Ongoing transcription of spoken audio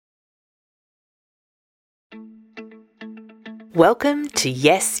Welcome to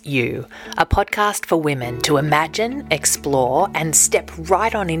Yes You, a podcast for women to imagine, explore, and step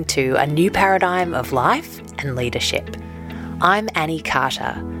right on into a new paradigm of life and leadership. I'm Annie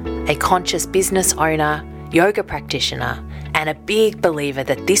Carter, a conscious business owner, yoga practitioner, and a big believer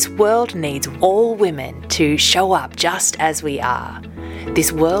that this world needs all women to show up just as we are.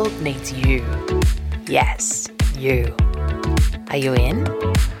 This world needs you. Yes, you. Are you in?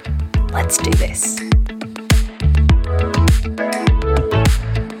 Let's do this.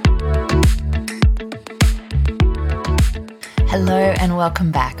 Hello and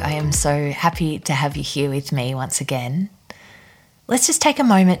welcome back. I am so happy to have you here with me once again. Let's just take a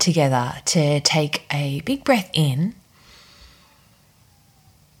moment together to take a big breath in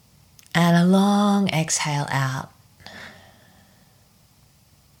and a long exhale out.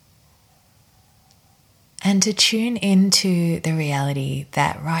 And to tune into the reality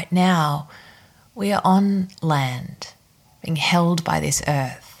that right now we are on land, being held by this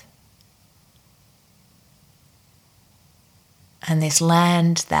earth. And this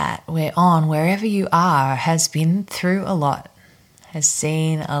land that we're on, wherever you are, has been through a lot, has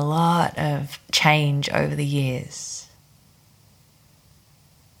seen a lot of change over the years.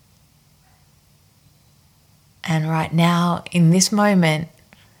 And right now, in this moment,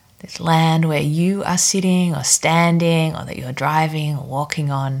 this land where you are sitting or standing or that you're driving or walking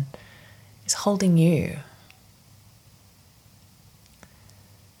on is holding you.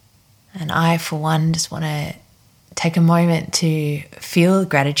 And I, for one, just want to take a moment to feel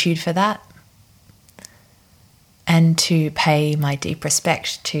gratitude for that and to pay my deep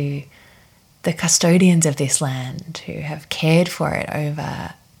respect to the custodians of this land who have cared for it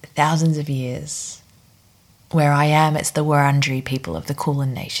over thousands of years. Where I am, it's the Wurundjeri people of the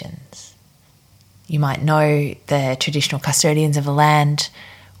Kulin Nations. You might know the traditional custodians of the land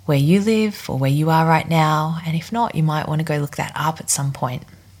where you live or where you are right now, and if not, you might want to go look that up at some point.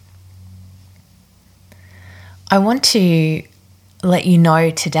 I want to let you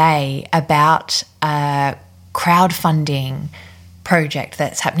know today about a crowdfunding project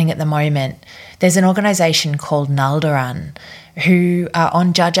that's happening at the moment. There's an organisation called Naldaran who are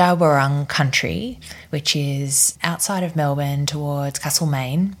on Dja Dja Wurrung country, which is outside of Melbourne towards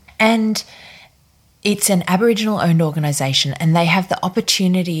Castlemaine. And it's an Aboriginal-owned organisation, and they have the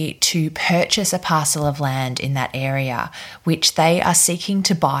opportunity to purchase a parcel of land in that area, which they are seeking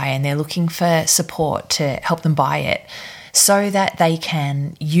to buy, and they're looking for support to help them buy it so that they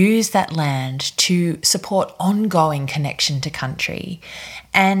can use that land to support ongoing connection to country.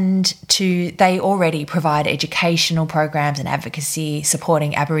 And they already provide educational programs and advocacy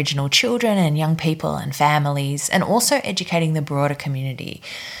supporting Aboriginal children and young people and families, and also educating the broader community.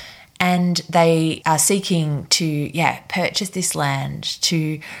 And they are seeking to, purchase this land,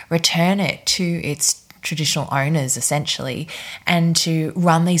 to return it to its traditional owners, essentially, and to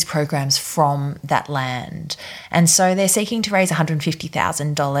run these programs from that land. And so they're seeking to raise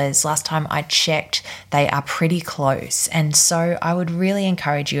 $150,000. Last time I checked, they are pretty close. And so I would really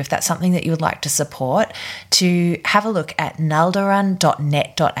encourage you, if that's something that you would like to support, to have a look at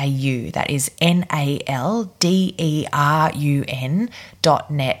naldarun.net.au. That is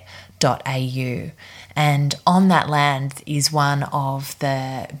NALDERUN.net.au. And on that land is one of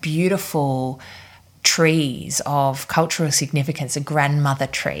the beautiful trees of cultural significance, a grandmother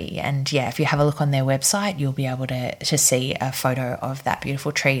tree. And if you have a look on their website, you'll be able to see a photo of that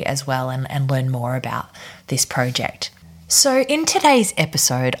beautiful tree as well, and learn more about this project. So in today's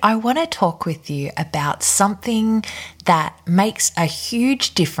episode, I want to talk with you about something that makes a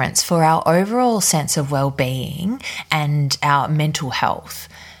huge difference for our overall sense of well-being and our mental health.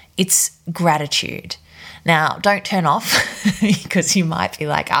 It's gratitude. Now, don't turn off because you might be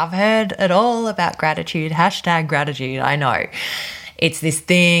like, I've heard it all about gratitude, #gratitude. I know. It's this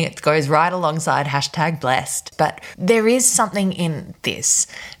thing, it goes right alongside #blessed. But there is something in this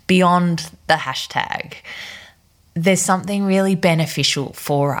beyond the hashtag. There's something really beneficial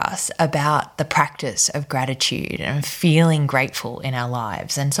for us about the practice of gratitude and feeling grateful in our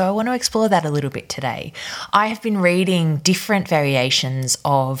lives. And so I want to explore that a little bit today. I have been reading different variations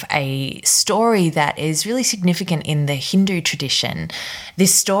of a story that is really significant in the Hindu tradition.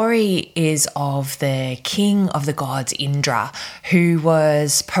 This story is of the king of the gods, Indra, who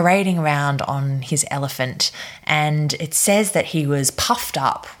was parading around on his elephant. And it says that he was puffed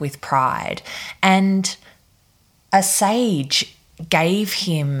up with pride. And a sage gave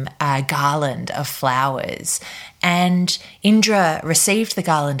him a garland of flowers, and Indra received the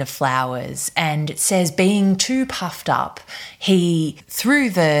garland of flowers, and it says, being too puffed up, he threw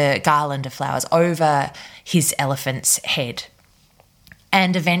the garland of flowers over his elephant's head.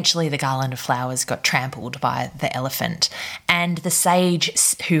 And eventually the garland of flowers got trampled by the elephant. And the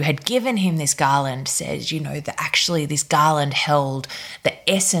sage who had given him this garland says, that actually this garland held the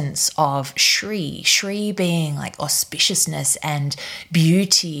essence of Shri. Shri being like auspiciousness and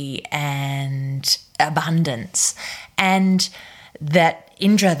beauty and abundance. And that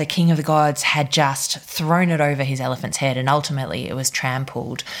Indra, the king of the gods, had just thrown it over his elephant's head and ultimately it was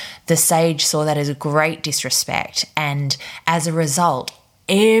trampled. The sage saw that as a great disrespect, and as a result,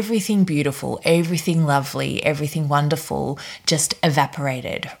 everything beautiful, everything lovely, everything wonderful just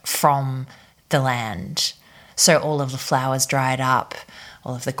evaporated from the land. So all of the flowers dried up,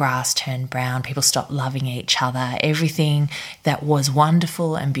 all of the grass turned brown, people stopped loving each other, everything that was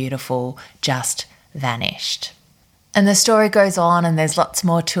wonderful and beautiful just vanished. And the story goes on and there's lots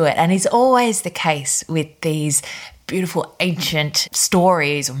more to it. And it's always the case with these beautiful ancient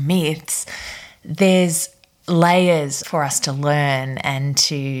stories or myths. There's layers for us to learn and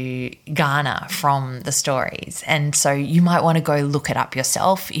to garner from the stories. And so you might want to go look it up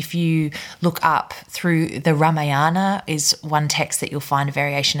yourself. If you look up through the Ramayana is one text that you'll find a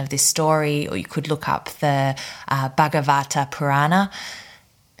variation of this story, or you could look up the Bhagavata Purana.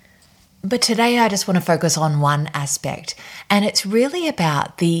 But today I just want to focus on one aspect, and it's really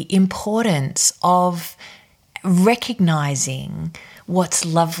about the importance of recognizing what's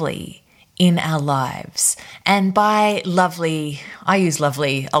lovely in our lives. And by lovely, I use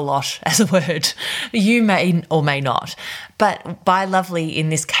lovely a lot as a word. You may or may not. But by lovely in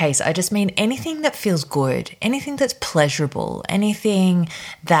this case, I just mean anything that feels good, anything that's pleasurable, anything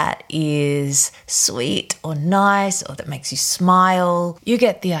that is sweet or nice or that makes you smile. You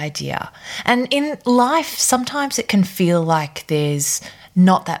get the idea. And in life, sometimes it can feel like there's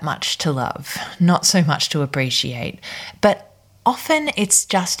not that much to love, not so much to appreciate. But often it's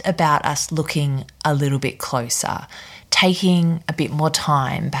just about us looking a little bit closer, taking a bit more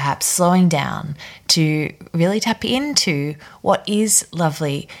time, perhaps slowing down to really tap into what is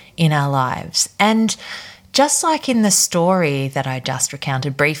lovely in our lives. And just like in the story that I just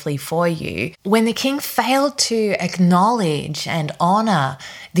recounted briefly for you, when the king failed to acknowledge and honour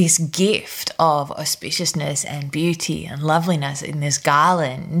this gift of auspiciousness and beauty and loveliness in this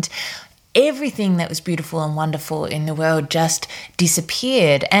garland, everything that was beautiful and wonderful in the world just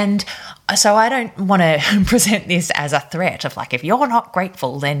disappeared. And so I don't want to present this as a threat of like, if you're not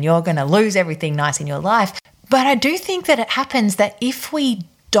grateful, then you're going to lose everything nice in your life. But I do think that it happens that if we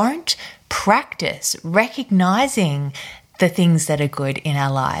don't practice recognizing the things that are good in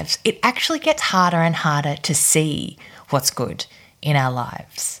our lives, it actually gets harder and harder to see what's good in our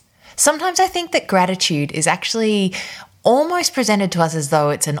lives. Sometimes I think that gratitude is actually almost presented to us as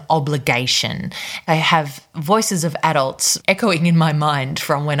though it's an obligation. I have voices of adults echoing in my mind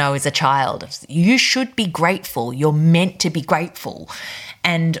from when I was a child. You should be grateful. You're meant to be grateful.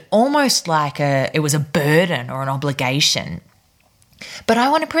 And almost like it was a burden or an obligation. But I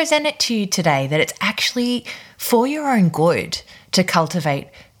want to present it to you today that it's actually for your own good to cultivate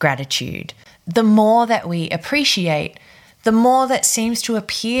gratitude. The more that we appreciate, the more that seems to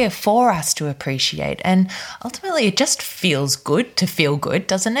appear for us to appreciate. And ultimately, it just feels good to feel good,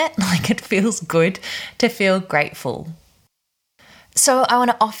 doesn't it? Like it feels good to feel grateful. So I want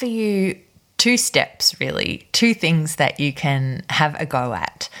to offer you 2 steps, really, 2 things that you can have a go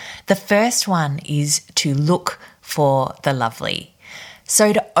at. The first one is to look for the lovely.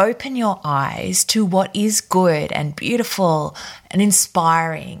 So to open your eyes to what is good and beautiful and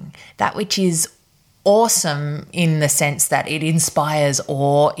inspiring, that which is awesome in the sense that it inspires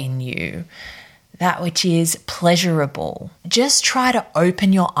awe in you, that which is pleasurable. Just try to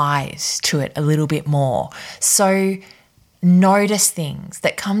open your eyes to it a little bit more. So notice things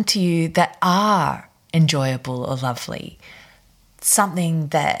that come to you that are enjoyable or lovely, something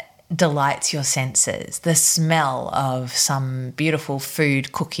that delights your senses, the smell of some beautiful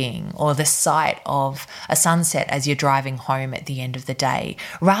food cooking or the sight of a sunset as you're driving home at the end of the day.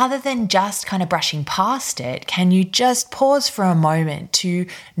 Rather than just kind of brushing past it, can you just pause for a moment to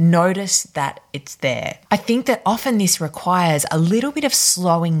notice that it's there? I think that often this requires a little bit of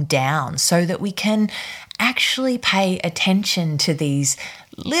slowing down so that we can actually pay attention to these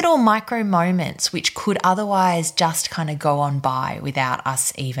little micro moments which could otherwise just kind of go on by without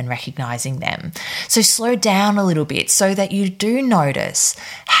us even recognizing them. So slow down a little bit so that you do notice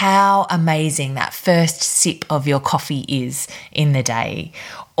how amazing that first sip of your coffee is in the day.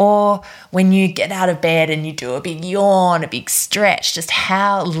 Or when you get out of bed and you do a big yawn, a big stretch, just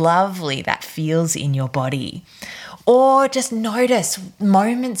how lovely that feels in your body. Or just notice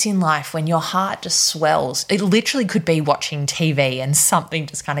moments in life when your heart just swells. It literally could be watching TV and something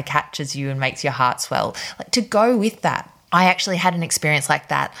just kind of catches you and makes your heart swell. Like, to go with that, I actually had an experience like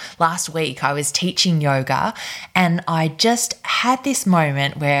that last week. I was teaching yoga and I just had this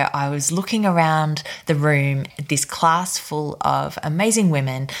moment where I was looking around the room, this class full of amazing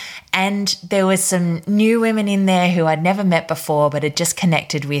women, and there was some new women in there who I'd never met before but had just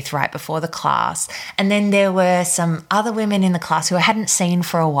connected with right before the class. And then there were some other women in the class who I hadn't seen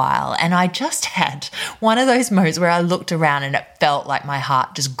for a while. And I just had one of those moments where I looked around and it felt like my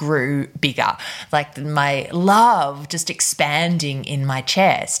heart just grew bigger, like my love just expanding in my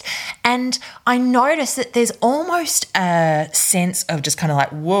chest. And I noticed that there's almost a sense of just kind of like,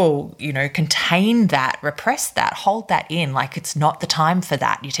 whoa, contain that, repress that, hold that in, like it's not the time for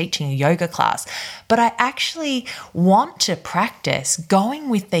that. You're teaching a yoga class. But I actually want to practice going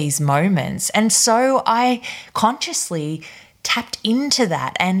with these moments. And so I consciously tapped into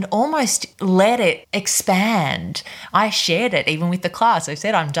that and almost let it expand. I shared it even with the class. I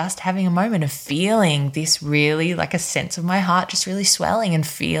said, I'm just having a moment of feeling this really, like a sense of my heart just really swelling and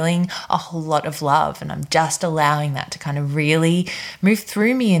feeling a whole lot of love. And I'm just allowing that to kind of really move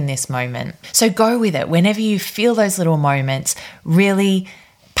through me in this moment. So go with it. Whenever you feel those little moments, really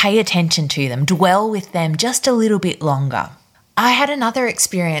pay attention to them, dwell with them just a little bit longer. I had another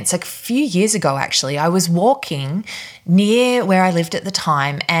experience a few years ago, actually. I was walking near where I lived at the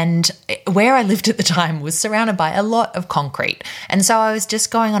time, and where I lived at the time was surrounded by a lot of concrete. And so I was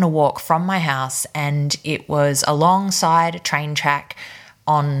just going on a walk from my house, and it was alongside a train track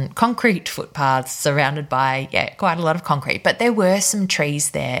on concrete footpaths surrounded by, quite a lot of concrete, but there were some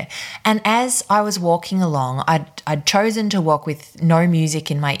trees there. And as I was walking along, I'd chosen to walk with no music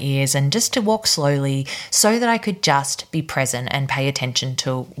in my ears and just to walk slowly so that I could just be present and pay attention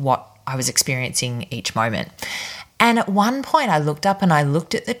to what I was experiencing each moment. And at one point I looked up and I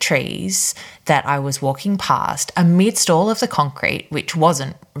looked at the trees that I was walking past amidst all of the concrete, which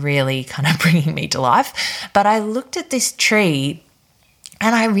wasn't really kind of bringing me to life. But I looked at this tree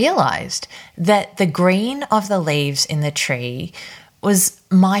and I realized that the green of the leaves in the tree was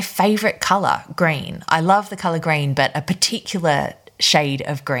my favorite color, green. I love the color green, but a particular shade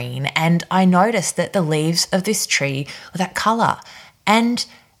of green. And I noticed that the leaves of this tree were that color. And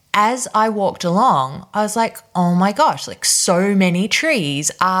as I walked along, I was like, oh my gosh, like so many trees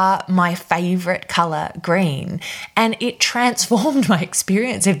are my favorite color, green. And it transformed my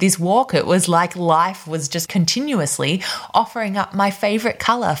experience of this walk. It was like life was just continuously offering up my favorite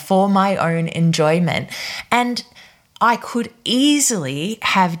color for my own enjoyment. And I could easily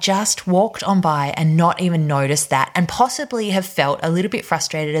have just walked on by and not even noticed that, and possibly have felt a little bit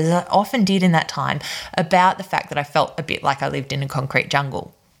frustrated, as I often did in that time, about the fact that I felt a bit like I lived in a concrete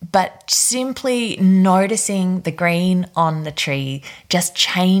jungle. But simply noticing the green on the tree just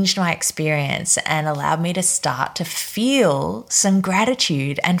changed my experience and allowed me to start to feel some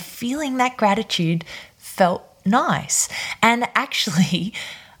gratitude, and feeling that gratitude felt nice. And actually,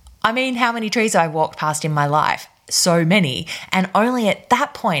 I mean, how many trees I walked past in my life? So many. And only at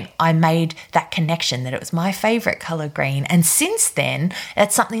that point I made that connection that it was my favorite color, green. And since then,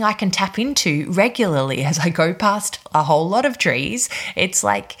 it's something I can tap into regularly as I go past a whole lot of trees. It's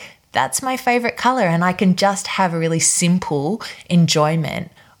like, that's my favorite color, and I can just have a really simple enjoyment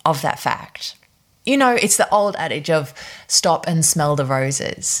of that fact. It's the old adage of stop and smell the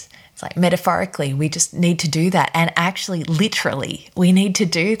roses. It's like, metaphorically, we just need to do that. And actually, literally, we need to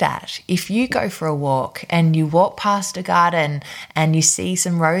do that. If you go for a walk and you walk past a garden and you see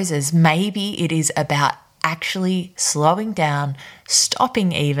some roses, maybe it is about actually slowing down,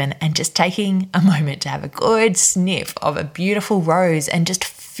 stopping even, and just taking a moment to have a good sniff of a beautiful rose and just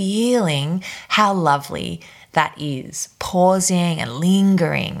feeling how lovely that is. Pausing and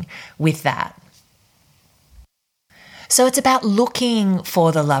lingering with that. So it's about looking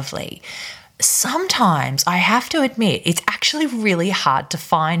for the lovely. Sometimes I have to admit it's actually really hard to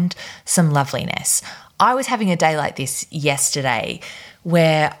find some loveliness. I was having a day like this yesterday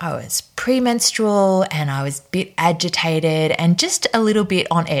where I was premenstrual and I was a bit agitated and just a little bit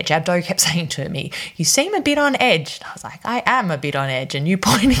on edge. Abdo kept saying to me, you seem a bit on edge. And I was like, I am a bit on edge, and you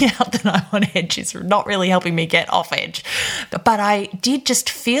pointing out that I'm on edge is not really helping me get off edge. But I did just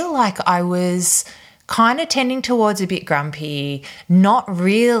feel like I was kind of tending towards a bit grumpy, not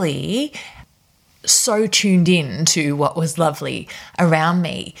really so tuned in to what was lovely around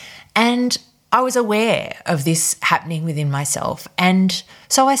me. And I was aware of this happening within myself. And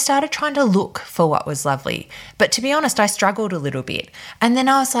so I started trying to look for what was lovely. But to be honest, I struggled a little bit. And then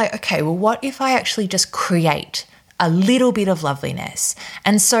I was like, okay, well, what if I actually just create a little bit of loveliness?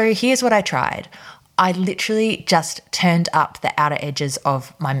 And so here's what I tried. I literally just turned up the outer edges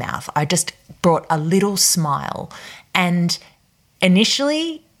of my mouth. I just brought a little smile. And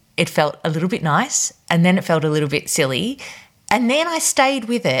initially, it felt a little bit nice, and then it felt a little bit silly. And then I stayed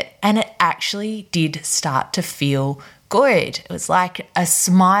with it, and it actually did start to feel good. It was like a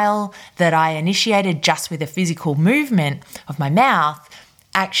smile that I initiated just with a physical movement of my mouth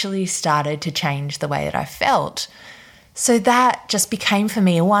actually started to change the way that I felt. So that just became for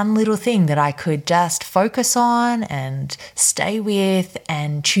me one little thing that I could just focus on and stay with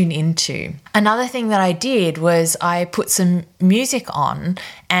and tune into. Another thing that I did was I put some music on,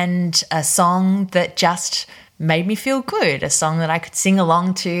 and a song that just made me feel good, a song that I could sing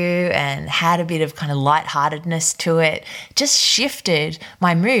along to and had a bit of kind of lightheartedness to it, just shifted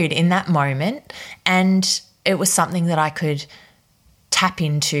my mood in that moment. And it was something that I could tap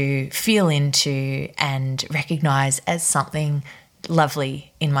into, feel into, and recognize as something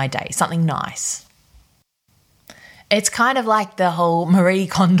lovely in my day, something nice. It's kind of like the whole Marie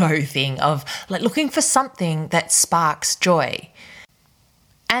Kondo thing of like looking for something that sparks joy.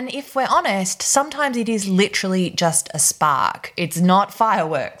 And if we're honest, sometimes it is literally just a spark. It's not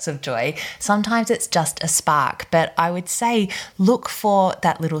fireworks of joy. Sometimes it's just a spark. But I would say look for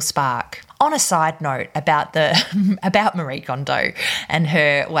that little spark. On a side note about Marie Kondo and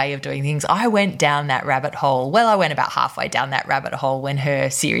her way of doing things, I went down that rabbit hole. Well, I went about halfway down that rabbit hole when her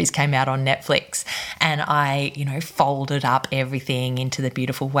series came out on Netflix, and I, folded up everything into the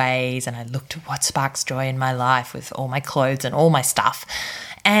beautiful ways, and I looked at what sparks joy in my life with all my clothes and all my stuff.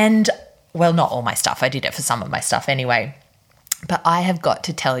 And, well, not all my stuff. I did it for some of my stuff anyway. But I have got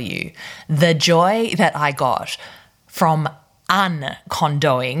to tell you, the joy that I got from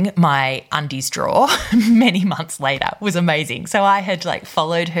uncondoing my undies drawer many months later was amazing. So I had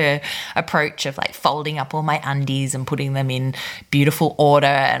followed her approach of folding up all my undies and putting them in beautiful order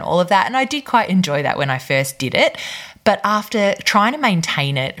and all of that. And I did quite enjoy that when I first did it. But after trying to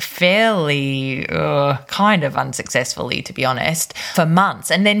maintain it fairly kind of unsuccessfully, to be honest, for months,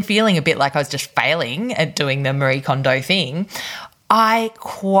 and then feeling a bit like I was just failing at doing the Marie Kondo thing, I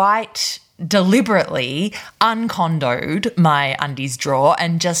quite deliberately uncondoed my undies drawer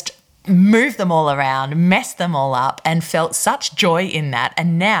and just moved them all around, messed them all up, and felt such joy in that,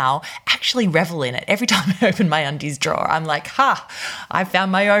 and now actually revel in it. Every time I open my undies drawer, I'm like, I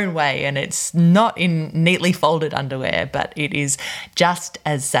found my own way, and it's not in neatly folded underwear, but it is just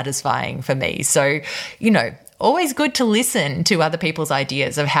as satisfying for me. So, always good to listen to other people's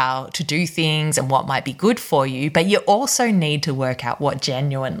ideas of how to do things and what might be good for you, but you also need to work out what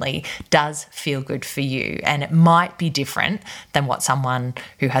genuinely does feel good for you. And it might be different than what someone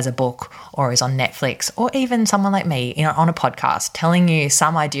who has a book or is on Netflix, or even someone like me, on a podcast telling you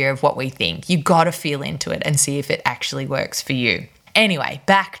some idea of what we think. You got to feel into it and see if it actually works for you. Anyway,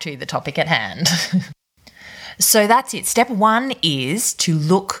 back to the topic at hand. So that's it. Step 1 is to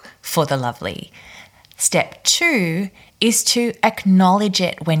look for the lovely. Step 2 is to acknowledge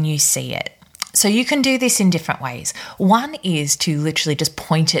it when you see it. So you can do this in different ways. One is to literally just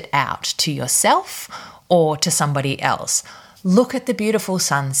point it out to yourself or to somebody else. Look at the beautiful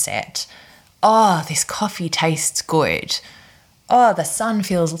sunset. Oh, this coffee tastes good. Oh, the sun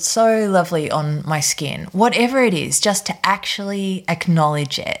feels so lovely on my skin. Whatever it is, just to actually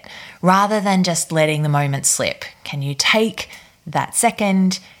acknowledge it rather than just letting the moment slip. Can you take that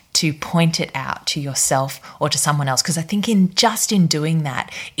second to point it out to yourself or to someone else? Because I think in doing that,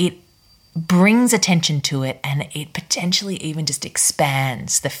 it brings attention to it, and it potentially even just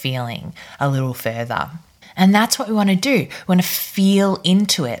expands the feeling a little further. And that's what we want to do. We want to feel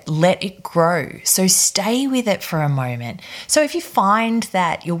into it, let it grow. So stay with it for a moment. So if you find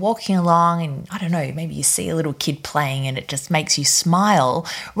that you're walking along and, I don't know, maybe you see a little kid playing and it just makes you smile,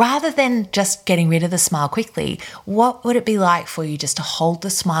 rather than just getting rid of the smile quickly, what would it be like for you just to hold the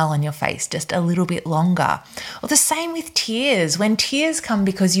smile on your face just a little bit longer? Or the same with tears. When tears come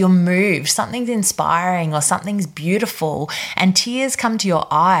because you're moved, something's inspiring or something's beautiful, and tears come to your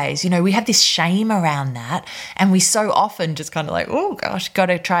eyes, we have this shame around that. And we so often just kind of oh gosh, got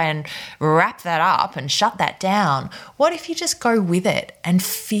to try and wrap that up and shut that down. What if you just go with it and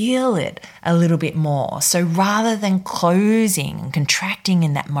feel it a little bit more? So rather than closing and contracting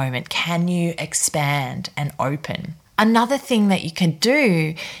in that moment, can you expand and open? Another thing that you can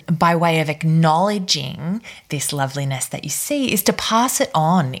do by way of acknowledging this loveliness that you see is to pass it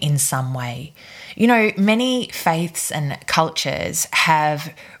on in some way. Many faiths and cultures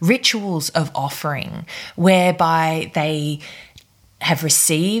have rituals of offering whereby they have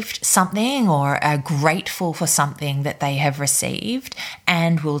received something or are grateful for something that they have received,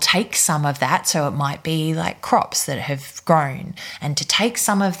 and will take some of that. So it might be like crops that have grown, and to take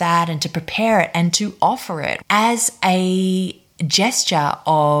some of that and to prepare it and to offer it as a gesture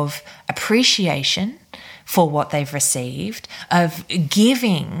of appreciation for what they've received, of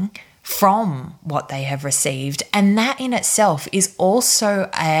giving from what they have received. And that in itself is also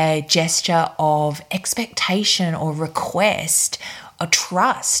a gesture of expectation or request, a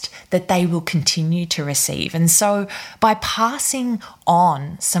trust that they will continue to receive. And so by passing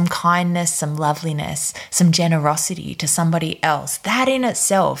on some kindness, some loveliness, some generosity to somebody else, that in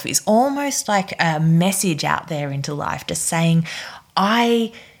itself is almost like a message out there into life, just saying,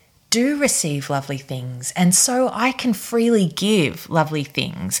 I do receive lovely things, and so I can freely give lovely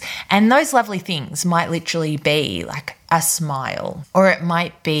things. And those lovely things might literally be like a smile, or it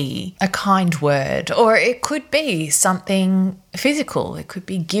might be a kind word, or it could be something physical. It could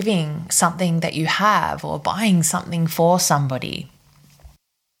be giving something that you have or buying something for somebody.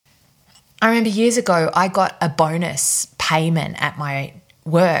 I remember years ago, I got a bonus payment at my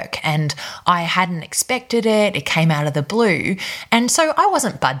work and I hadn't expected it. It came out of the blue. And so I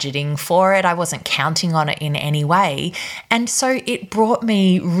wasn't budgeting for it. I wasn't counting on it in any way. And so it brought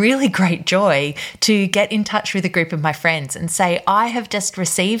me really great joy to get in touch with a group of my friends and say, I have just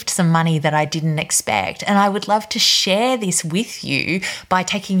received some money that I didn't expect, and I would love to share this with you by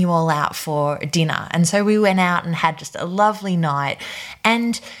taking you all out for dinner. And so we went out and had just a lovely night.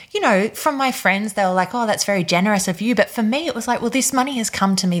 And, from my friends, they were like, oh, that's very generous of you. But for me, it was like, well, this money has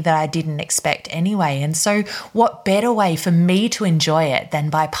come to me that I didn't expect anyway. And so what better way for me to enjoy it than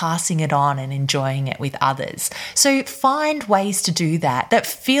by passing it on and enjoying it with others? So find ways to do that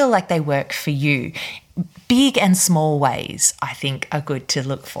feel like they work for you. Big and small ways, I think, are good to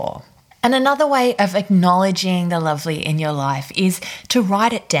look for. And another way of acknowledging the lovely in your life is to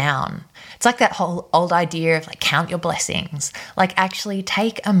write it down. It's like that whole old idea of count your blessings. Actually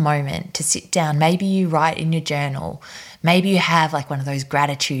take a moment to sit down. Maybe you write in your journal. Maybe you have one of those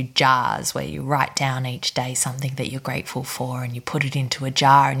gratitude jars where you write down each day something that you're grateful for and you put it into a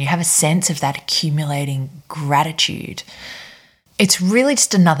jar and you have a sense of that accumulating gratitude. It's really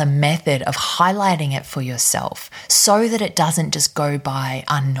just another method of highlighting it for yourself so that it doesn't just go by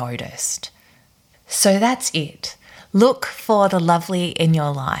unnoticed. So that's it. Look for the lovely in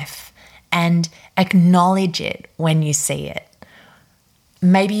your life and acknowledge it when you see it.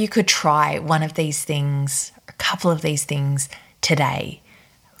 Maybe you could try one of these things, a couple of these things today.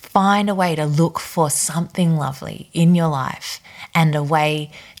 Find a way to look for something lovely in your life and a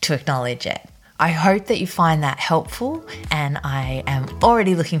way to acknowledge it. I hope that you find that helpful, and I am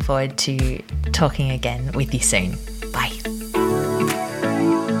already looking forward to talking again with you soon. Bye.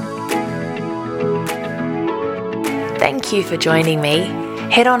 Thank you for joining me.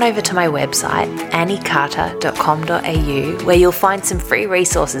 Head on over to my website, anniecarter.com.au, where you'll find some free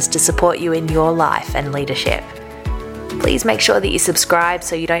resources to support you in your life and leadership. Please make sure that you subscribe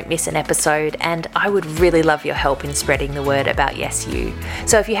so you don't miss an episode, and I would really love your help in spreading the word about Yes You.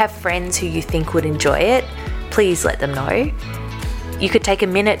 So if you have friends who you think would enjoy it, please let them know. You could take a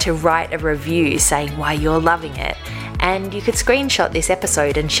minute to write a review saying why you're loving it, and you could screenshot this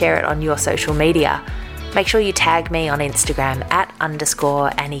episode and share it on your social media. Make sure you tag me on Instagram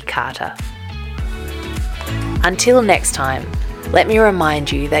 @_Annie Carter. Until next time, let me remind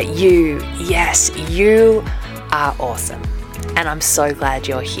you that you, yes, you are awesome. And I'm so glad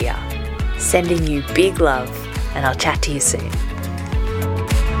you're here. Sending you big love, and I'll chat to you soon.